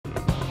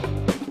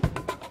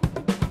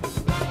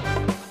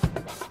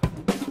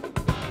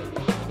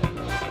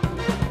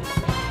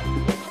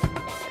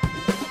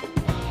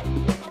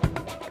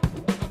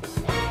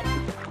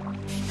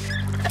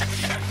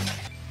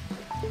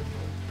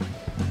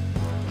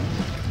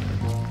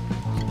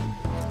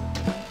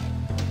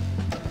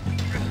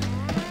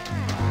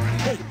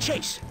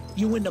Chase,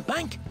 you in the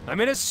bank? I'm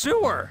in a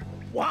sewer.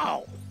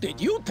 Wow, did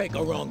you take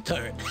a wrong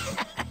turn?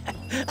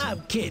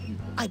 I'm kidding.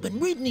 I've been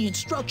reading the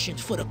instructions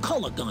for the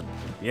color gun.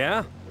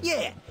 Yeah?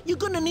 Yeah, you're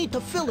gonna need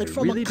to fill it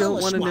from really a color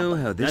don't want to know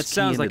how this That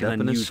sounds like ended an up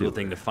in a unusual sewer.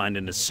 thing to find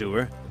in a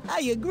sewer. I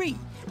agree.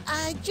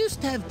 I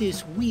just have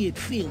this weird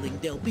feeling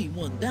there'll be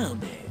one down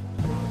there.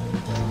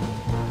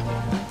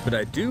 But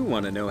I do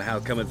want to know how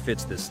come it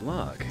fits this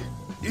log.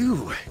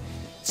 Ew.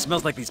 It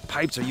smells like these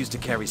pipes are used to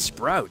carry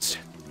sprouts.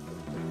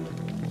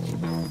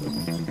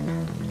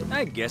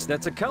 I guess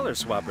that's a color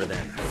swapper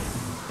then.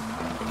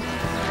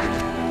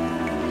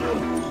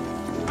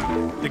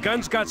 The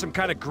gun's got some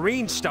kind of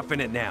green stuff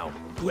in it now.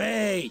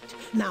 Great.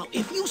 Now,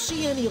 if you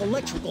see any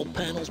electrical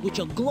panels which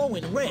are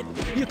glowing red,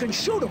 you can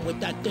shoot them with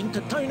that thing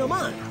to turn them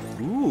on.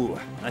 Ooh,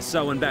 I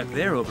saw one back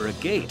there over a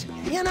gate.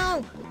 You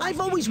know, I've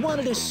always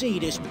wanted to see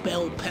this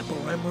bell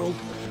pepper emerald.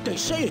 They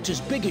say it's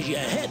as big as your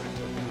head.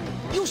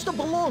 Used to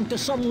belong to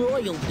some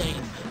royal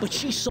dame, but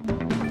she's so...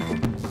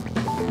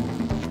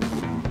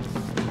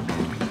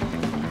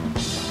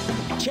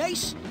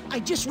 Chase, I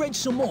just read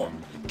some more.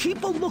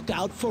 Keep a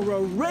lookout for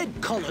a red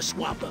color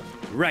swapper.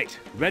 Right,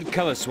 red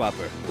color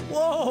swapper.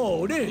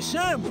 Whoa, this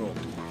emerald.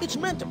 It's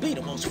meant to be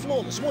the most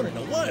flawless one in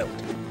the world.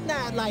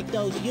 Not like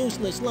those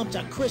useless lumps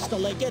of crystal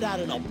they get out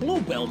of the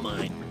bluebell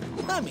mine.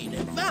 I mean,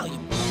 they're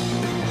valuable.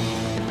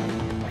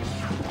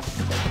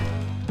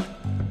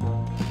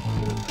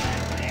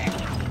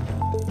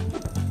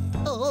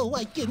 Oh,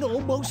 I can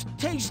almost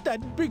taste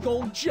that big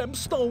old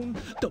gemstone.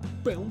 The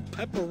bell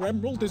pepper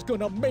emerald is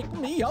gonna make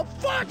me a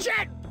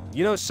fortune!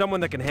 You know someone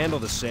that can handle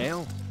the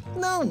sale?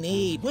 No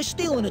need. We're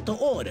stealing it to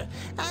order.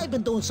 I've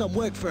been doing some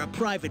work for a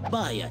private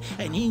buyer,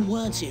 and he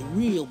wants it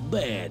real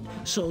bad,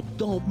 so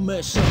don't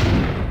mess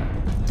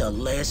up. The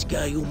last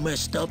guy who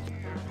messed up?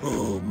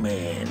 Oh,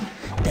 man.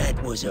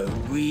 That was a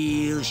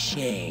real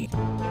shame.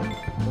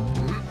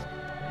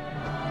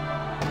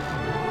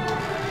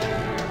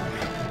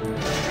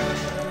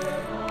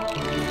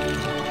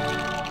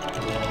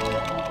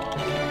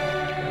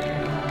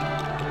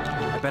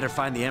 I better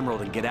find the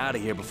emerald and get out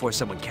of here before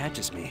someone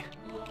catches me.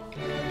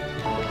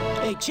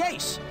 Hey,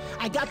 Chase,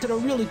 I got to the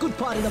really good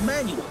part of the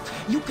manual.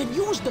 You can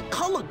use the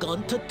color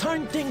gun to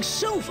turn things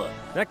silver.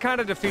 That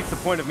kind of defeats the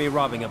point of me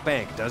robbing a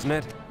bank, doesn't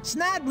it? It's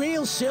not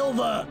real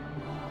silver,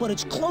 but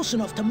it's close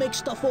enough to make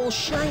stuff all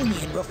shiny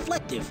and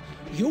reflective.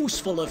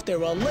 Useful if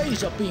there are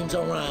laser beams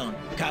around.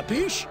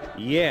 Capiche?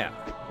 Yeah,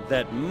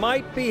 that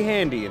might be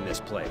handy in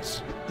this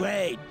place.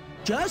 Great.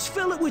 Just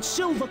fill it with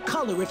silver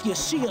color if you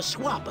see a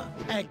swapper.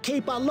 And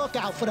keep a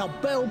lookout for the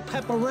bell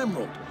pepper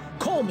emerald.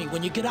 Call me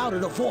when you get out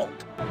of the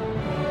vault.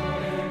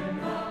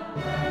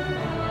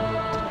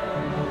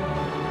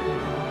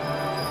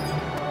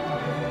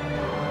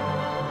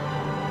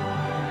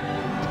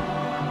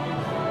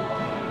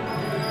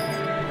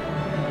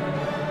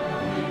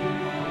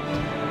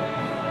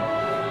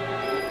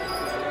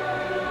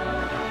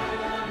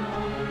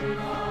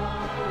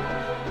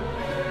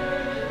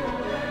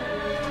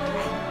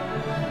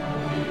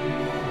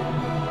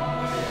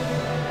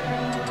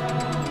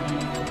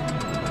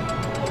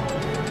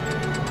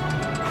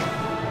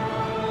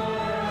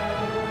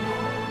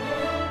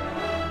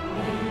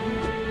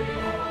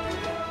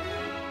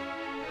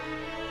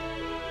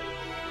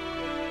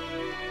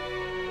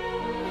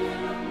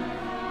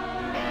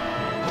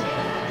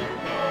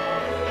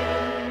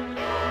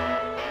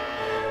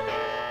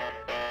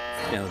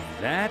 Now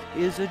that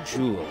is a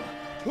jewel.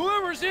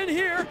 Whoever's in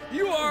here,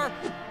 you are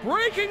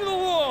breaking the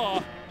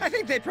law! I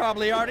think they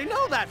probably already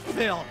know that,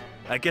 Phil.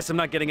 I guess I'm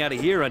not getting out of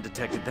here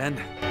undetected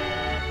then.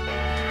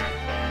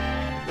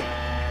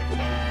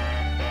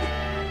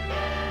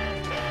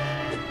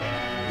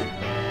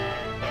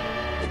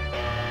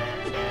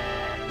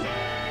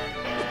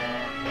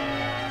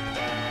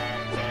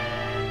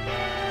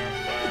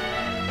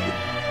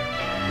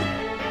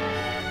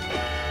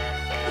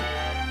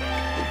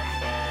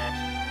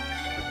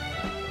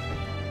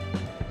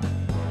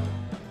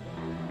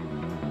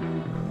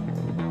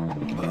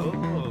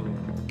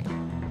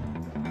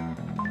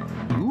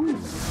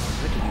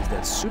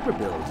 That super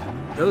build.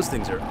 Those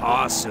things are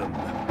awesome.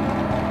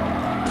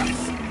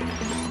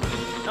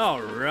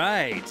 All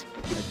right,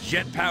 a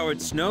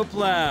jet-powered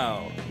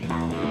snowplow.